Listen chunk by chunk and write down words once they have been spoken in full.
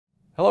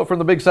Hello from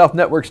the Big South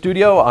Network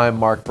studio. I'm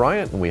Mark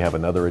Bryant, and we have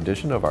another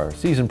edition of our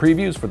season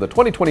previews for the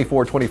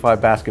 2024-25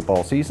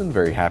 basketball season.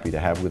 Very happy to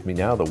have with me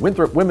now the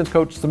Winthrop women's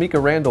coach,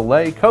 Semeka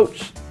Randall.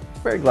 Coach,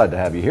 very glad to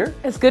have you here.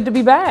 It's good to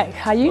be back.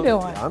 How you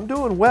doing? I'm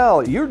doing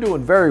well. You're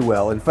doing very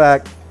well. In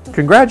fact,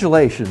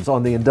 congratulations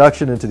on the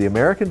induction into the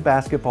American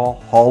Basketball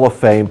Hall of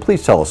Fame.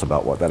 Please tell us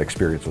about what that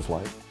experience was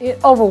like.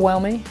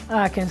 Overwhelming,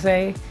 I can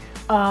say.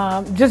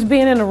 Just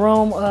being in a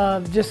room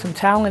of just some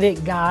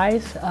talented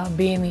guys,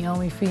 being the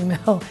only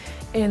female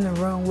in the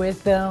room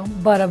with them,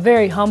 but a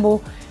very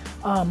humble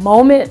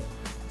moment,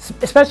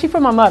 especially for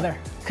my mother,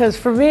 because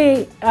for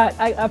me,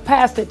 I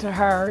passed it to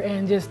her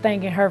and just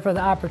thanking her for the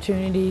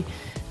opportunity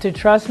to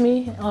trust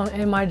me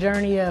in my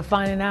journey of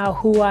finding out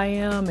who I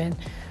am and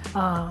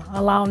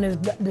allowing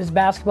this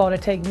basketball to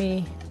take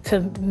me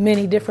to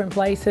many different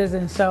places.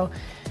 And so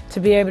to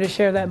be able to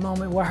share that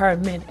moment with her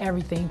meant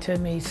everything to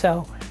me.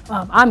 So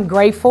I'm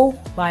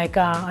grateful. Like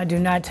I do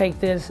not take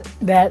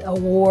that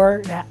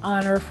award, that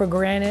honor for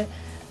granted.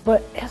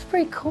 But it's a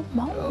pretty cool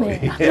moment. Oh,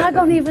 yeah. I'm not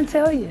going to even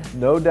tell you.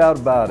 No doubt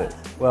about it.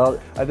 Well,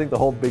 I think the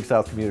whole Big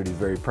South community is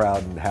very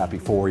proud and happy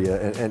for you.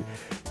 And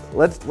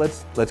let's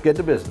get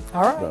to business.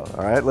 All right. So,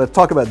 all right. Let's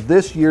talk about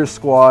this year's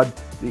squad.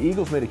 The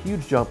Eagles made a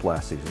huge jump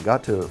last season.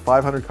 Got to a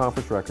 500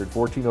 conference record,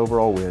 14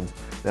 overall wins.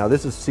 Now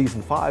this is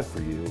season 5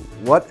 for you.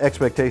 What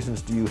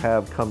expectations do you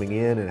have coming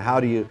in, and how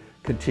do you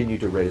continue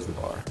to raise the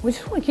bar? We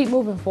just want to keep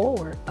moving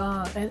forward.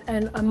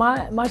 And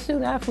my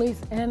student athletes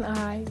and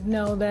I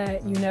know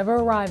that you never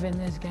arrive in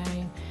this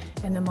game.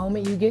 And the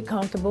moment you get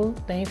comfortable,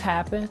 things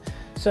happen.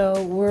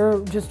 So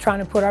we're just trying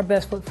to put our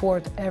best foot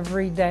forth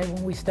every day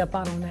when we step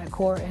out on that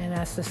court. And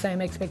that's the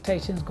same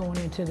expectations going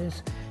into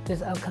this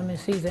upcoming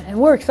season. And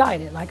we're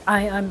excited. Like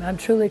I'm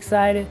truly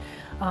excited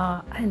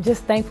and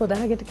just thankful that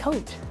I get to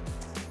coach.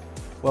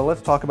 Well,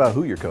 let's talk about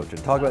who you're coaching.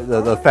 Talk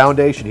about the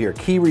foundation here.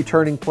 Key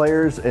returning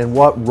players, and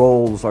what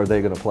roles are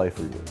they going to play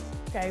for you?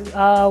 Okay,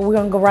 we're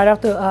going to go right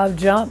off the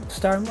jump.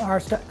 Our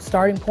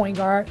starting point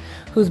guard,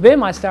 who's been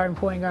my starting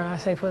point guard, I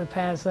say, for the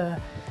past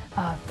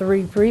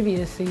 3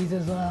 previous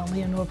seasons,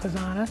 Leonor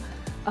Pazana.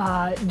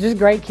 Just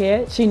great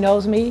kid. She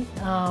knows me.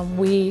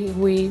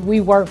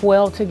 We work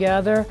well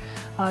together.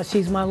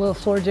 She's my little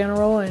floor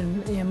general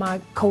and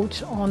my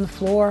coach on the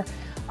floor.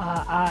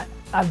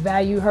 I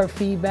value her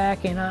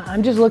feedback, and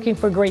I'm just looking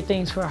for great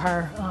things for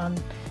her.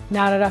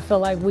 Now that I feel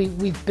like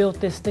we've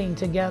built this thing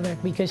together,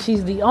 because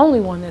she's the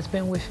only one that's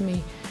been with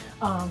me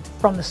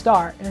from the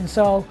start. And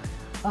so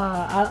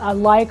I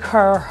like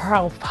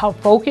how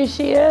focused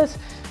she is,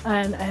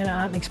 and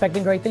I'm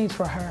expecting great things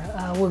for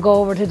her. We'll go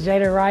over to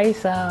Jada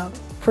Rice,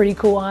 pretty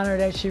cool honor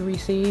that she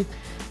received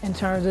in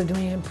terms of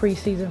doing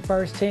preseason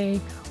first team.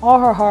 All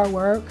her hard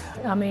work.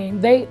 I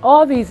mean,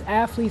 all these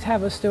athletes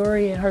have a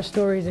story, and her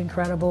story is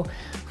incredible.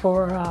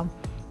 For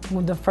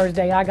the first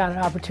day I got an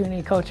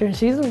opportunity to coach her, and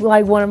she's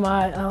like one of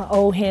my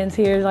old hens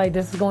here. Like,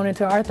 this is going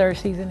into our 3rd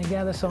season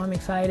together, so I'm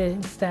excited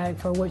and ecstatic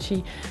for what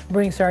she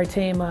brings to our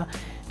team.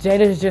 Jada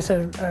is just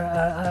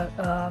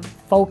a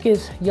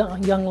focused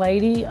young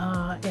lady,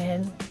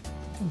 and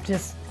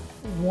just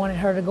wanted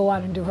her to go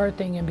out and do her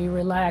thing and be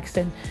relaxed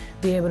and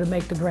be able to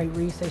make the great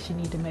reads that she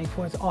needs to make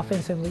for us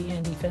offensively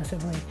and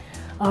defensively.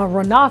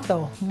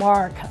 Renato,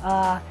 Mark,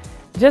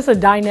 just a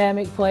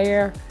dynamic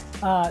player.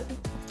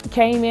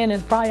 Came in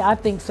and probably, I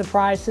think,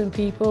 surprised some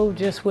people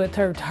just with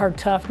her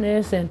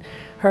toughness and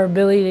her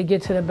ability to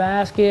get to the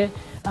basket.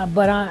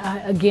 But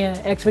again,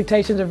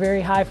 expectations are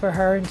very high for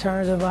her in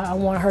terms of I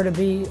want her to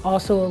be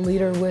also a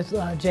leader with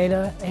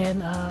Jada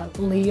and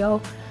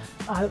Leo.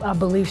 I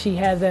believe she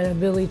has that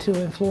ability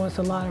to influence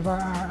a lot of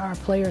our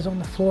players on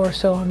the floor,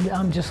 so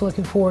I'm just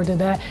looking forward to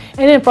that.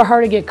 And then for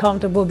her to get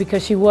comfortable,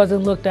 because she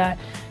wasn't looked at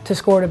to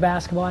score the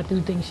basketball, I do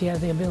think she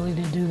has the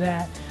ability to do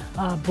that.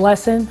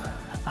 Blessing.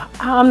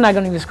 I'm not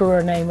going to even screw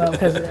her name up,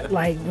 because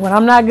like when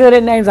I'm not good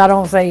at names, I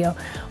don't say them.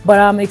 But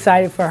I'm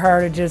excited for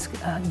her to just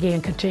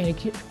again continue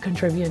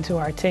contributing to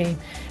our team.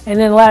 And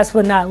then last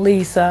but not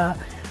least,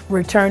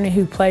 returning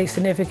who plays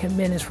significant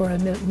minutes for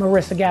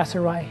Marissa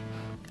Gasseray.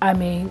 I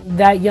mean,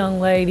 that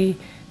young lady,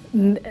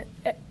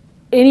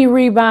 any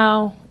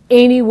rebound,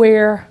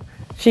 anywhere,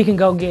 she can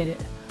go get it.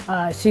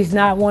 She's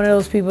not one of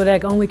those people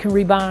that only can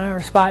rebound in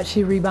her spot.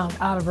 She rebounds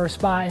out of her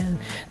spot. And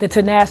the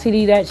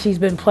tenacity that she's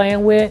been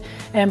playing with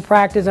in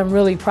practice, I'm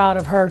really proud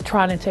of her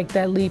trying to take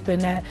that leap in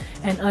that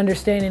and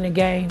understanding the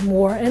game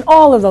more. And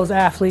all of those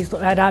athletes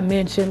that I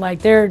mentioned, like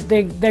they're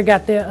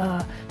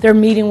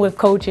meeting with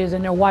coaches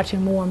and they're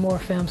watching more and more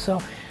film.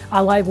 So I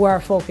like where our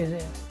focus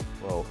is.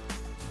 Well,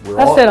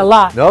 I said a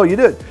lot. No, you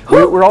did.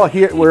 We're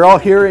all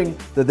hearing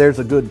that there's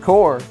a good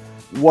core.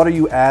 What are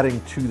you adding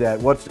to that?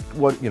 What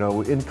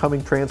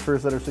incoming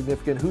transfers that are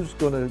significant? Who's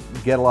going to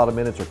get a lot of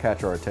minutes or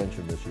catch our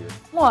attention this year?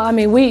 Well, I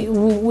mean,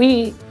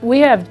 we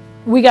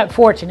got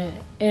fortunate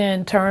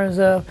in terms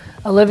of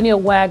Olivia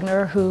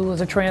Wagner, who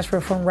was a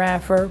transfer from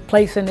Radford,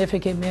 played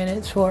significant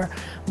minutes for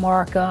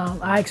Mark.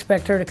 I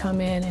expect her to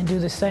come in and do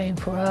the same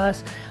for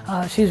us.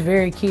 She's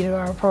very key to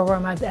our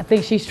program. I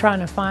think she's trying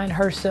to find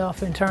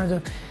herself in terms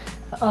of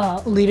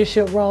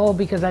leadership role,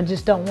 because I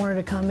just don't want her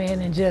to come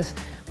in and just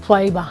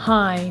play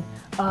behind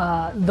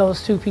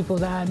those two people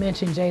that I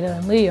mentioned, Jada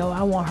and Leo.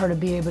 I want her to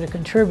be able to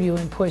contribute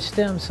and push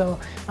them. So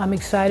I'm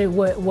excited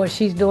what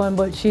she's doing,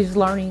 but she's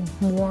learning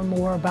more and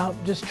more about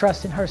just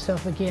trusting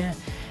herself again.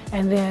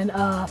 And then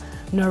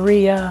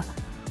Naria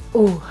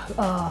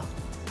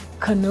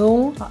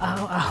Canoe,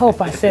 I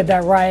hope I said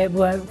that right,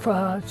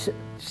 but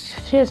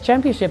she has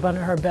championship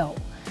under her belt.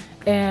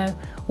 And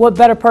what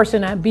better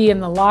person to be in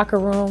the locker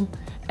room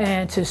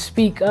and to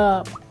speak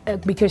up,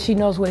 because she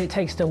knows what it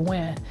takes to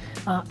win.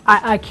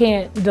 I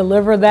can't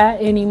deliver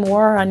that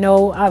anymore. I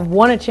know I've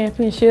won a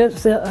championship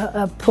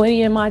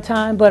plenty in my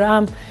time, but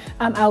I'm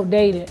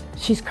outdated.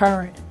 She's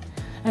current.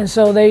 And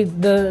so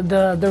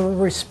the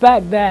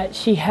respect that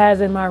she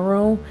has in my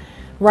room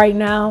right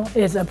now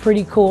is a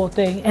pretty cool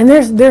thing. And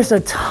there's a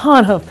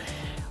ton of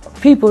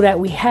people that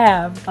we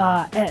have,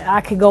 and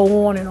I could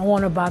go on and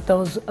on about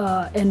those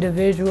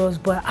individuals,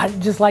 but I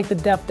just like the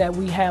depth that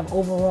we have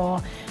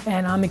overall,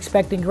 and I'm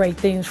expecting great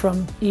things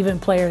from even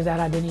players that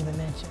I didn't even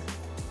mention.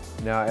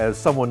 Now, as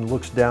someone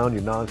looks down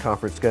your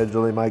non-conference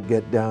schedule, they might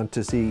get down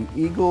to see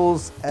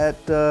Eagles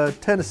at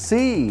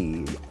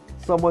Tennessee,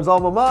 someone's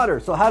alma mater.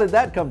 So how did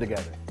that come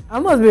together? I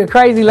must be a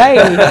crazy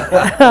lady.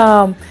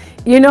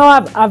 You know,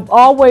 I've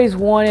always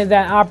wanted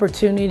that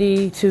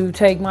opportunity to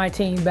take my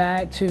team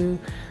back to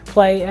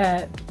play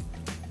at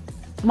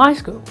my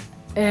school,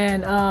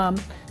 and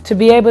to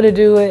be able to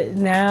do it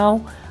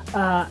now,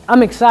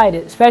 I'm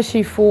excited,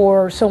 especially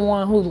for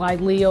someone who like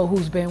Leo,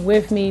 who's been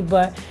with me,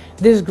 but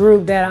this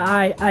group that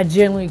I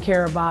genuinely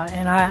care about,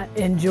 and I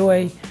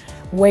enjoy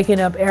waking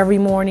up every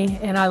morning,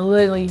 and I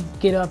literally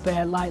get up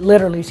at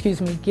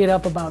get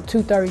up about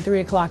 2:30, 3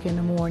 o'clock in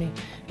the morning,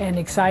 and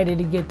excited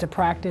to get to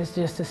practice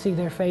just to see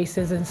their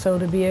faces. And so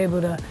to be able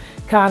to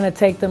kind of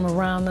take them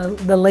around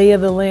the lay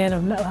of the land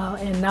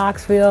in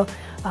Knoxville,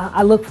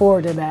 I look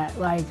forward to that,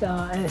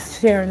 and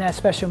sharing that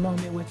special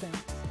moment with them.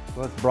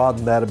 Let's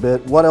broaden that a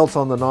bit. What else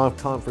on the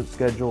non-conference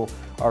schedule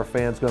are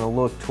fans going to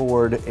look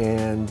toward,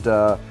 and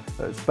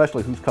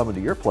especially who's coming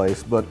to your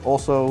place, but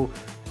also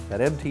at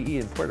MTE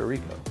in Puerto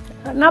Rico?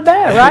 Not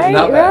bad, right?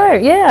 Not bad.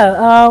 Right,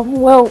 yeah.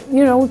 Well,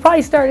 you know, we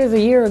probably started this a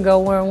year ago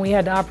when we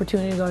had the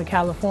opportunity to go to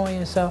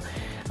California. So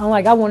I'm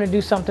like, I want to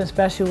do something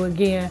special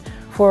again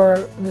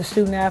for the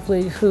student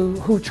athletes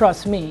who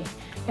trust me.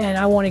 And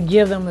I want to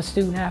give them a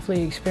student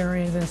athlete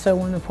experience. And so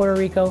when the Puerto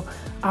Rico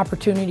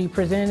opportunity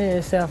presented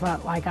itself,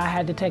 I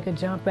had to take a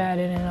jump at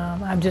it. And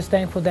I'm just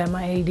thankful that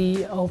my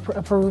AD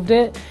approved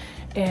it,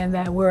 and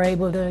that we're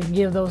able to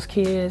give those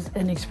kids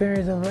an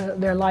experience of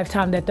their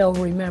lifetime that they'll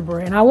remember.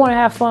 And I want to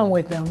have fun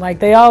with them. Like,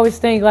 they always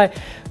think, like,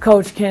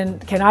 Coach, can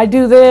I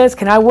do this?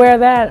 Can I wear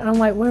that? And I'm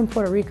like, we're in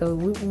Puerto Rico.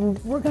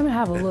 We're going to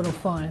have a little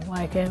fun,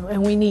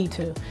 and we need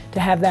to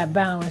have that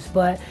balance.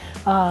 But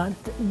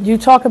you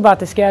talk about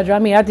the schedule. I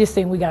mean, I just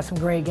think we got some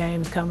great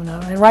games coming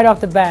up. And right off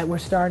the bat, we're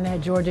starting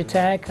at Georgia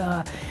Tech.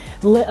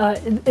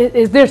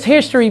 There's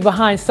history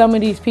behind some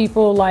of these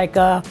people, like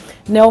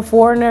Nell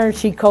Fortner.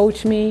 She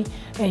coached me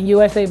in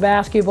USA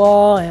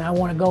basketball, and I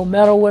won a gold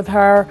medal with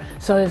her.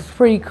 So it's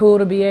pretty cool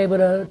to be able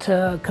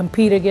to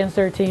compete against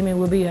their team. It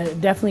will be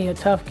definitely a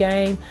tough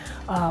game.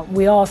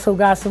 We also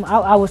got some,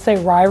 I would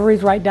say,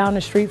 rivalries right down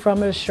the street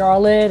from us,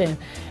 Charlotte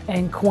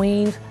and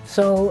Queens.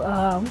 So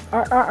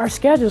our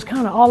schedule's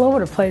kind of all over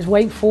the place.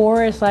 Wake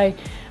Forest, I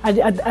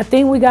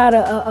think we got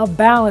a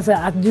balance.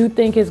 I do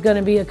think it's going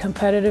to be a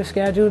competitive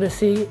schedule to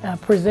see,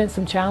 present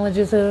some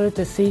challenges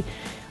to see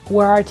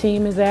where our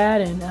team is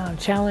at, and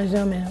challenge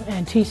them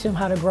and teach them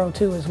how to grow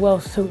too as well,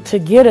 so to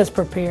get us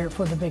prepared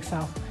for the Big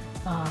South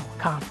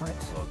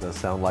Conference. Well, it does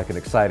sound like an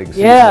exciting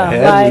season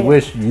ahead. We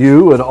wish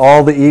you and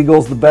all the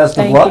Eagles the best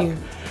of luck. Thank you.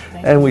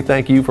 And we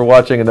thank you for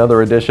watching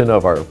another edition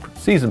of our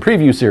season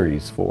preview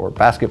series for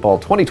basketball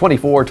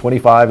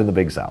 2024-25 in the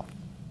Big South.